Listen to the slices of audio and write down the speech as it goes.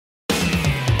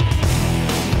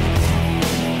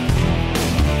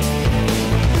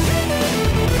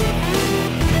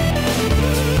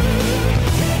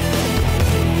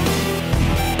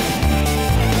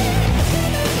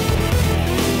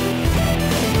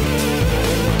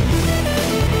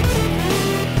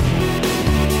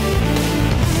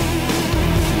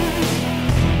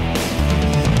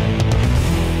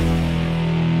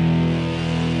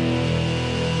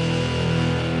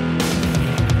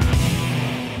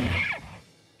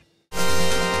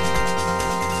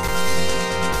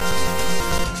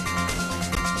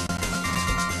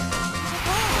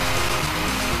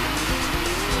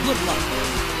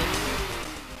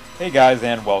Hey guys,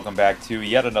 and welcome back to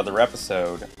yet another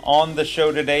episode. On the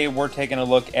show today, we're taking a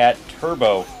look at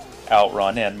Turbo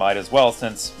OutRun, and might as well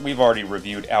since we've already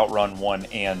reviewed OutRun 1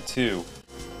 and 2.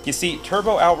 You see,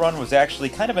 Turbo OutRun was actually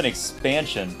kind of an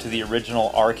expansion to the original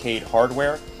arcade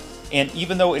hardware, and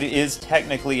even though it is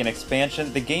technically an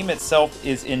expansion, the game itself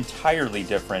is entirely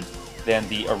different than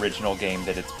the original game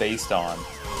that it's based on.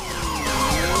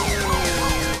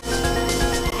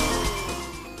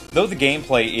 Though the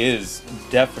gameplay is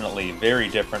definitely very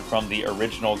different from the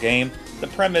original game, the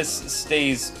premise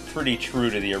stays pretty true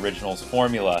to the original's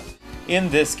formula. In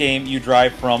this game, you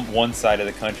drive from one side of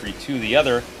the country to the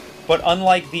other, but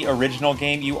unlike the original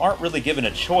game, you aren't really given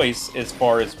a choice as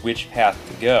far as which path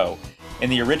to go. In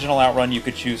the original OutRun, you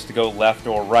could choose to go left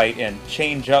or right and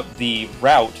change up the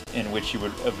route in which you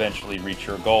would eventually reach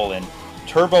your goal. In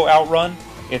Turbo OutRun,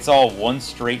 it's all one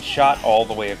straight shot all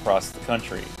the way across the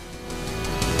country.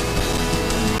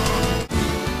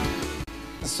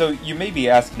 So you may be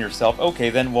asking yourself, okay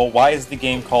then, well why is the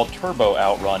game called Turbo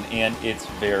OutRun? And it's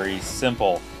very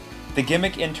simple. The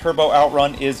gimmick in Turbo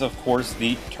OutRun is of course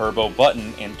the turbo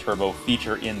button and turbo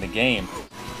feature in the game.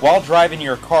 While driving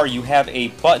your car, you have a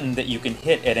button that you can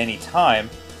hit at any time.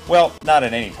 Well, not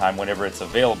at any time, whenever it's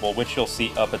available, which you'll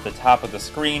see up at the top of the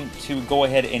screen, to go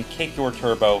ahead and kick your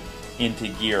turbo into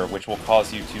gear, which will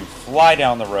cause you to fly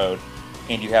down the road.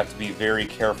 And you have to be very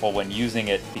careful when using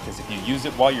it, because if you use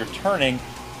it while you're turning,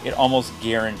 it almost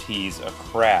guarantees a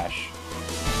crash.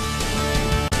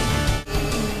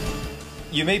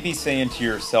 You may be saying to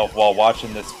yourself while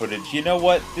watching this footage, you know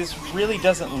what, this really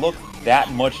doesn't look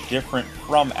that much different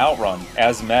from OutRun.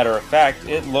 As a matter of fact,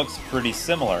 it looks pretty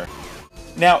similar.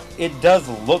 Now, it does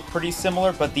look pretty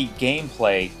similar, but the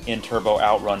gameplay in Turbo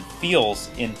OutRun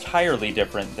feels entirely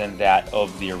different than that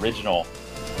of the original.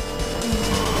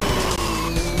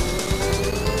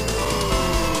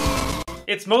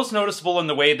 It's most noticeable in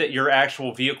the way that your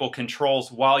actual vehicle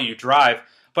controls while you drive,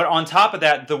 but on top of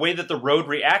that, the way that the road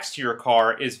reacts to your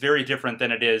car is very different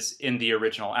than it is in the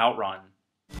original OutRun.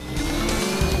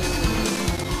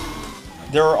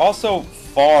 There are also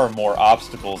far more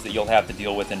obstacles that you'll have to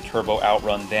deal with in Turbo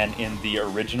OutRun than in the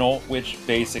original, which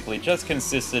basically just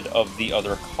consisted of the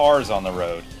other cars on the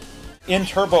road. In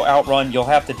Turbo OutRun, you'll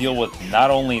have to deal with not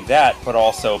only that, but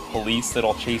also police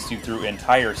that'll chase you through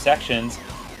entire sections,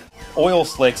 oil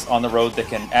slicks on the road that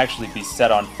can actually be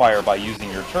set on fire by using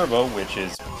your turbo, which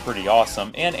is pretty awesome,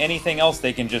 and anything else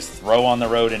they can just throw on the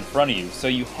road in front of you, so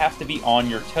you have to be on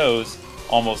your toes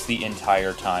almost the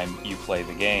entire time you play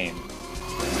the game.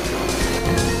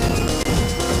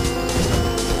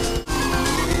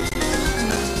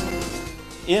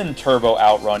 In Turbo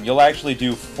OutRun, you'll actually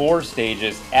do 4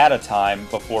 stages at a time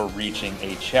before reaching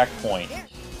a checkpoint.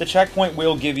 The checkpoint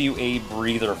will give you a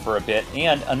breather for a bit,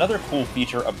 and another cool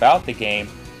feature about the game,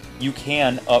 you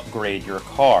can upgrade your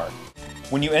car.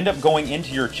 When you end up going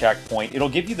into your checkpoint, it'll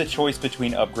give you the choice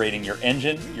between upgrading your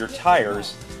engine, your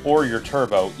tires, or your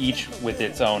turbo, each with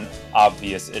its own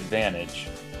obvious advantage.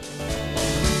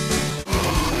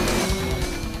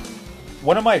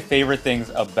 One of my favorite things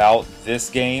about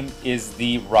this game is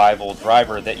the rival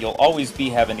driver that you'll always be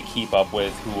having to keep up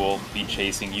with, who will be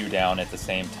chasing you down at the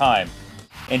same time.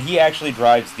 And he actually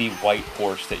drives the white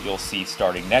Porsche that you'll see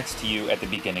starting next to you at the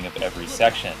beginning of every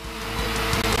section.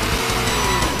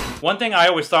 One thing I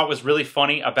always thought was really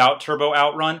funny about Turbo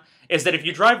OutRun is that if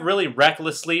you drive really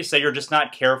recklessly, say you're just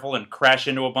not careful and crash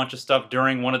into a bunch of stuff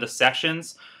during one of the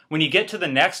sections, when you get to the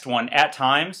next one, at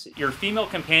times, your female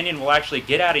companion will actually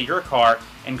get out of your car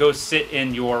and go sit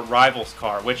in your rival's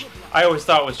car, which I always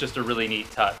thought was just a really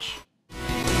neat touch.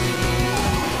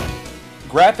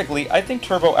 Graphically, I think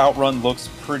Turbo OutRun looks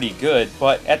pretty good,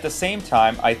 but at the same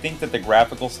time, I think that the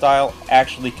graphical style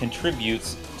actually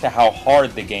contributes to how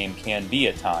hard the game can be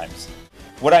at times.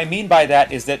 What I mean by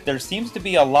that is that there seems to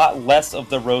be a lot less of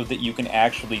the road that you can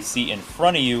actually see in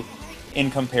front of you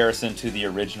in comparison to the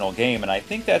original game, and I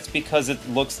think that's because it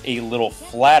looks a little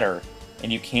flatter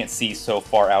and you can't see so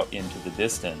far out into the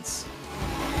distance.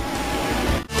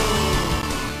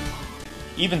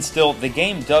 Even still, the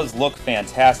game does look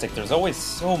fantastic. There's always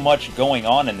so much going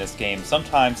on in this game,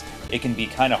 sometimes it can be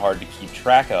kind of hard to keep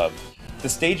track of. The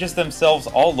stages themselves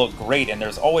all look great, and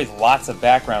there's always lots of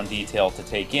background detail to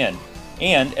take in.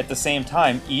 And at the same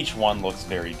time, each one looks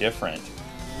very different.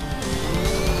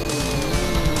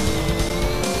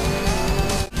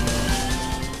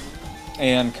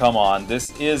 And come on,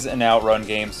 this is an OutRun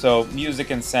game, so music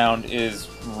and sound is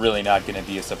really not going to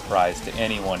be a surprise to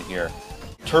anyone here.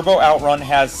 Turbo OutRun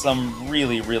has some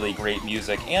really great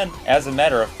music, and as a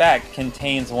matter of fact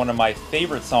contains one of my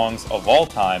favorite songs of all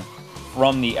time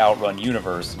from the OutRun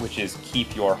universe, which is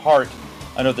Keep Your Heart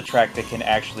another track that can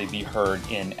actually be heard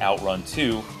in OutRun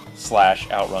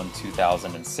 2/OutRun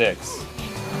 2006.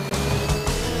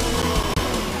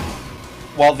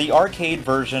 While the arcade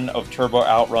version of Turbo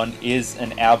Outrun is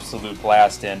an absolute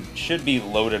blast and should be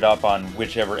loaded up on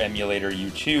whichever emulator you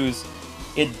choose,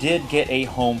 it did get a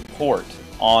home port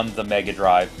on the Mega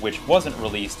Drive, which wasn't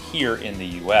released here in the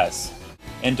US.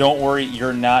 And don't worry,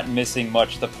 you're not missing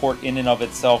much. The port in and of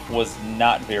itself was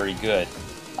not very good.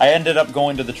 I ended up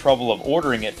going to the trouble of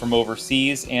ordering it from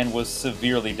overseas and was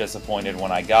severely disappointed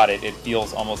when I got it. It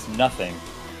feels almost nothing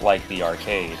like the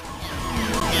arcade.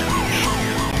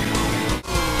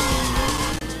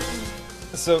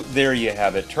 So there you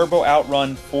have it. Turbo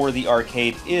Outrun for the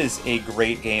arcade is a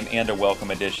great game and a welcome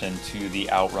addition to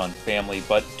the Outrun family,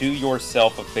 but do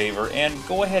yourself a favor and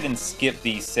go ahead and skip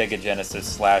the Sega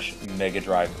Genesis/Mega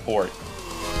Drive port.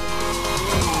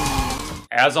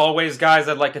 As always, guys,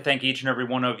 I'd like to thank each and every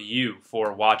one of you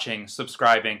for watching,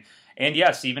 subscribing, and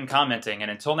yes, even commenting. And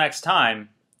until next time,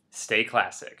 stay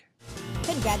classic.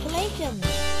 Congratulations!